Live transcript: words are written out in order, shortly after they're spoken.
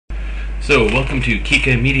So, welcome to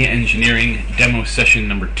CICA Media Engineering Demo Session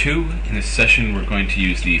number 2. In this session, we're going to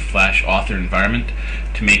use the Flash Author environment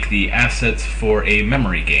to make the assets for a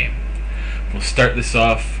memory game. We'll start this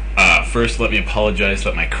off. First, let me apologize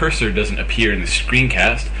that my cursor doesn't appear in the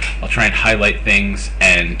screencast. I'll try and highlight things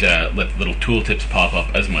and let the little tooltips pop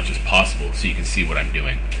up as much as possible so you can see what I'm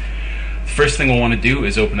doing. The first thing we'll want to do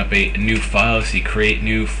is open up a new file. See Create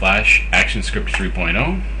New Flash ActionScript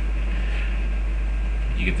 3.0.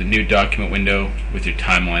 You get the new document window with your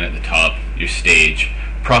timeline at the top, your stage,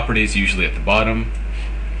 properties usually at the bottom,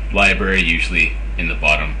 library usually in the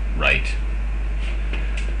bottom right.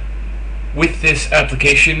 With this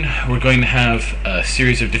application, we're going to have a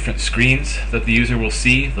series of different screens that the user will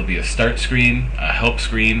see. There'll be a start screen, a help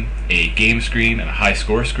screen, a game screen, and a high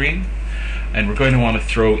score screen. And we're going to want to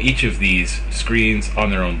throw each of these screens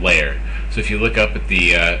on their own layer. So if you look up at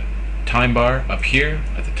the time bar up here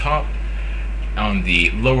at the top, on the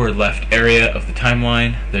lower left area of the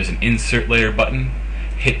timeline, there's an Insert Layer button.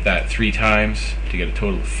 Hit that 3 times to get a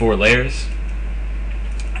total of 4 layers.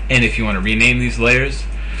 And if you want to rename these layers,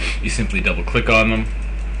 you simply double click on them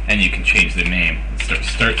and you can change their name. Let's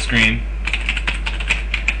start screen,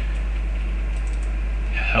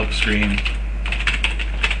 help screen,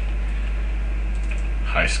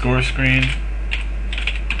 high score screen,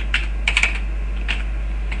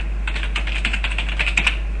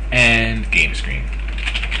 and game screen.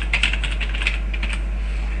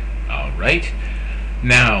 Alright,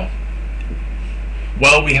 now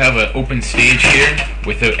while we have an open stage here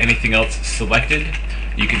without anything else selected,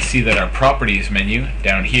 you can see that our properties menu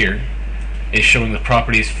down here is showing the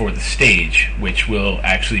properties for the stage, which will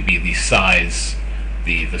actually be the size,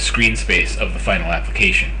 the screen space of the final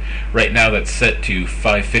application. Right now that's set to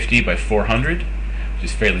 550 by 400, which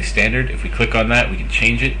is fairly standard. If we click on that, we can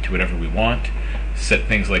change it to whatever we want. Set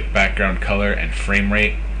things like background color and frame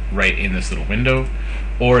rate right in this little window,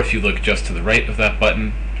 or if you look just to the right of that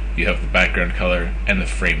button, you have the background color and the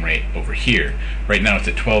frame rate over here. Right now it's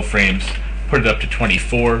at 12 frames, put it up to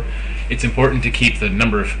 24. It's important to keep the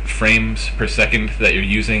number of frames per second that you're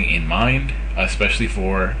using in mind, especially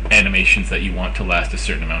for animations that you want to last a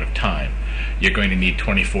certain amount of time. You're going to need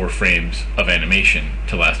 24 frames of animation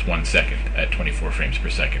to last 1 second at 24 frames per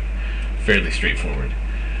second. Fairly straightforward.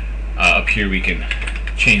 Up here we can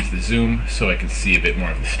change the zoom so I can see a bit more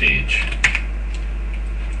of the stage.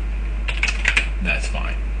 That's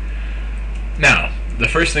fine. Now, the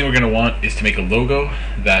first thing we're going to want is to make a logo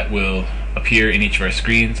that will appear in each of our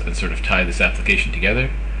screens and sort of tie this application together.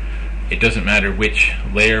 It doesn't matter which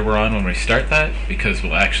layer we're on when we start that, because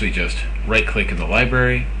we'll actually just right click in the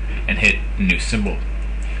library and hit New Symbol.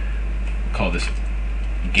 We'll call this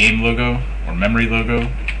Game Logo or Memory Logo.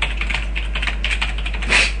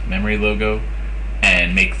 Memory logo,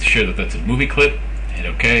 and make sure that that's a movie clip. Hit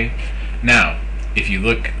OK. Now, if you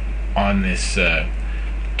look on this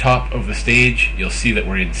top of the stage, you'll see that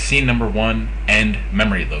we're in scene number 1 and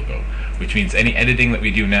memory logo, which means any editing that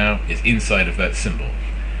we do now is inside of that symbol.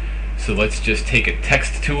 So let's just take a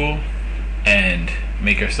text tool and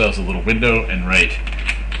make ourselves a little window and write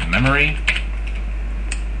memory,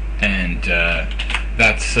 and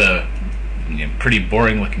that's a pretty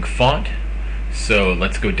boring looking font. So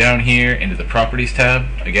let's go down here into the Properties tab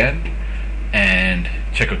again and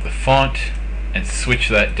check out the font and switch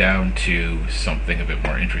that down to something a bit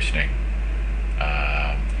more interesting.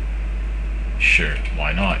 Sure,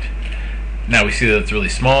 why not? Now we see that it's really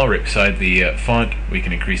small right beside the font. We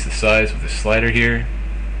can increase the size with this slider here.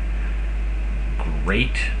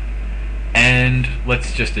 Great. And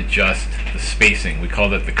let's just adjust the spacing. We call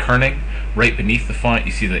that the kerning. Right beneath the font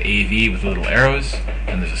you see the AV with little arrows,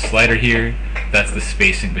 and there's a slider here. That's the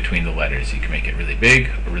spacing between the letters. You can make it really big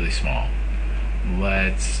or really small.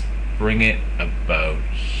 Let's bring it about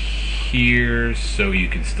here so you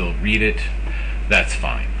can still read it. That's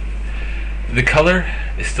fine. The color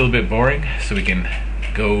is still a bit boring, so we can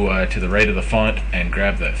go to the right of the font and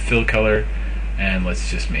grab that fill color, and let's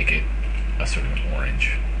just make it a sort of an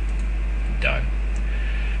orange. Done.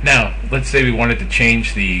 Now, let's say we wanted to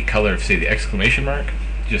change the color of, say, the exclamation mark,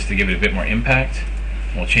 just to give it a bit more impact.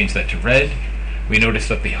 We'll change that to red. We notice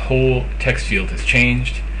that the whole text field has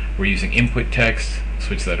changed. We're using input text,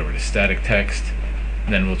 switch that over to static text,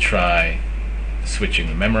 and then we'll try switching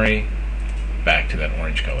the memory back to that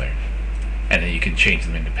orange color. And then you can change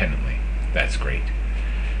them independently. That's great.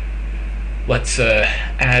 Let's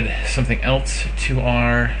add something else to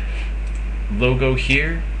our logo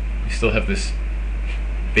here. We still have this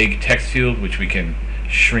big text field which we can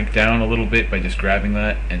shrink down a little bit by just grabbing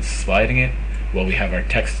that and sliding it while we have our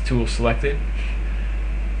text tool selected,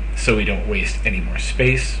 so we don't waste any more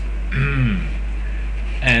space.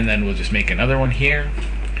 And then we'll just make another one here,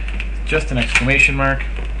 just an exclamation mark.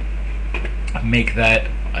 Make that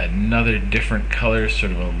another different color,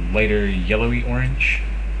 sort of a lighter yellowy orange,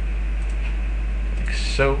 like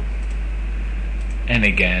so. And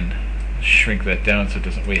again, shrink that down so it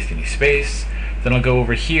doesn't waste any space. Then I'll go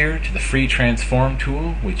over here to the free transform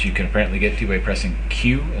tool, which you can apparently get to by pressing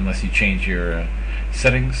Q unless you change your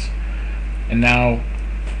settings. And now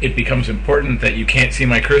it becomes important that you can't see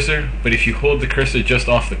my cursor, but if you hold the cursor just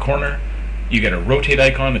off the corner, you get a rotate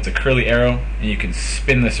icon. It's a curly arrow, and you can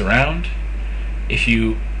spin this around. If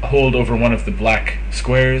you hold over one of the black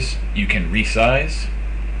squares, you can resize.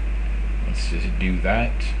 Let's just do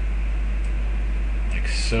that. Like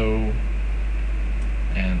so.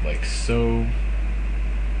 And like so.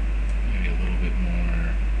 Maybe a little bit more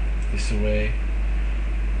this way.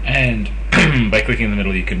 And by clicking in the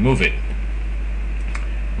middle, you can move it.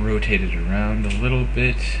 Rotate it around a little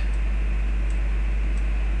bit.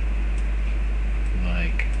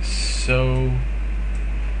 Like so.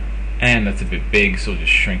 And that's a bit big, so we'll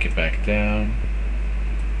just shrink it back down.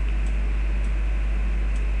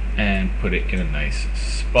 And put it in a nice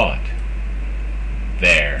spot.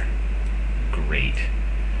 There. Great.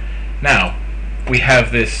 Now, we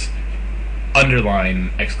have this underline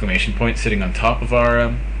exclamation point sitting on top of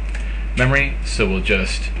our memory, so we'll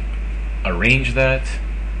just arrange that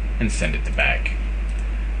and send it to back.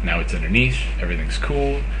 Now it's underneath, everything's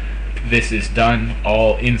cool. This is done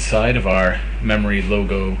all inside of our memory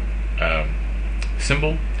logo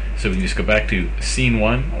symbol, so we can just go back to scene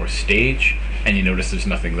 1 or stage, and you notice there's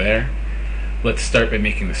nothing there. Let's start by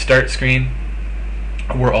making the start screen.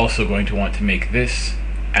 We're also going to want to make this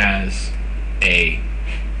as a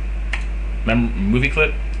movie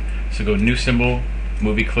clip, so go new symbol,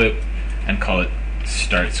 movie clip, and call it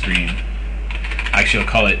start screen. Actually, I'll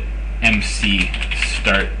call it MC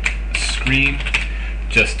start screen,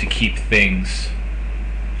 just to keep things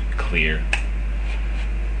clear.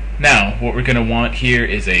 Now, what we're going to want here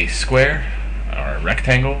is a square, or a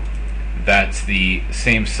rectangle, that's the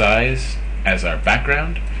same size as our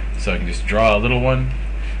background. So I can just draw a little one,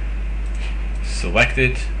 select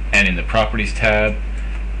it, and in the Properties tab,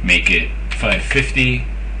 make it 550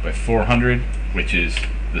 by 400, which is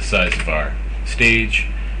the size of our stage,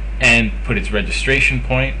 and put its registration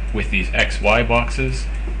point with these XY boxes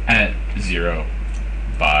at 0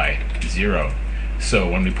 by 0. So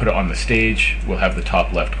when we put it on the stage, we'll have the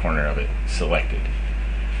top left corner of it selected.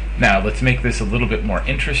 Now let's make this a little bit more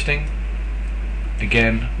interesting.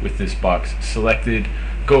 Again, with this box selected,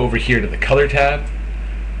 go over here to the color tab,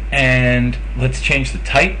 and let's change the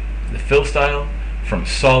type, the fill style, from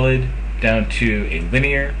solid down to a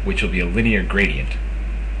linear, which will be a linear gradient.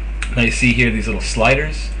 Now you see here these little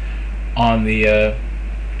sliders on the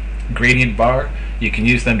gradient bar. You can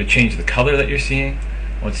use them to change the color that you're seeing.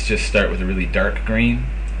 Let's just start with a really dark green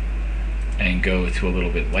and go to a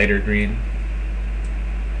little bit lighter green.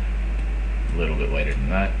 A little bit lighter than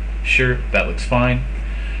that. Sure, that looks fine.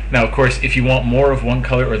 Now, of course, if you want more of one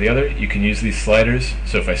color or the other, you can use these sliders.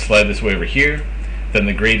 So if I slide this way over here, then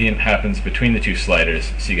the gradient happens between the two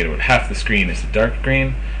sliders. So you get about half the screen is the dark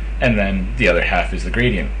green, and then the other half is the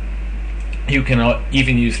gradient. You can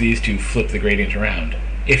even use these to flip the gradient around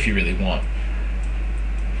if you really want.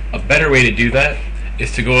 A better way to do that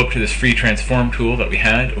is to go up to this free transform tool that we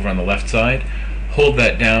had over on the left side, hold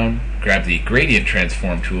that down, grab the gradient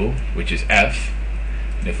transform tool, which is F,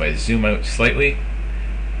 and if I zoom out slightly,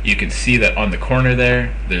 you can see that on the corner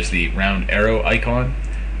there, there's the round arrow icon.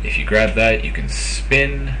 If you grab that, you can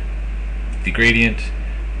spin the gradient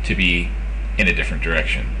to be in a different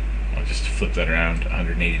direction. I'll just flip that around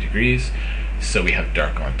 180 degrees, so we have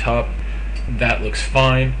dark on top. That looks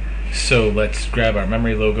fine. So let's grab our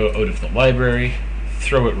memory logo out of the library,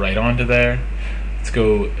 throw it right onto there. Let's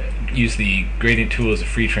go use the gradient tool as a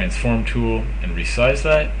free transform tool and resize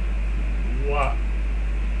that. Wow.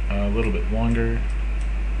 A little bit longer.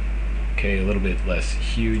 Okay, a little bit less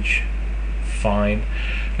huge. Fine.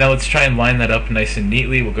 Now let's try and line that up nice and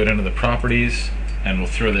neatly. We'll go down to the properties and we'll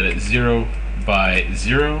throw that at 0 by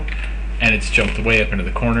 0, and it's jumped way up into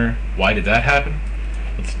the corner. Why did that happen?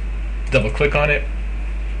 Let's double click on it.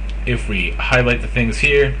 If we highlight the things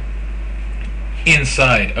here,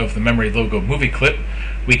 inside of the memory logo movie clip,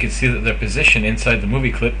 we can see that the position inside the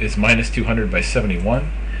movie clip is minus 200 by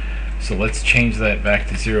 71. So let's change that back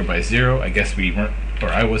to 0 by 0. I guess we weren't, or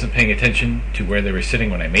I wasn't paying attention to where they were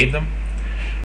sitting when I made them.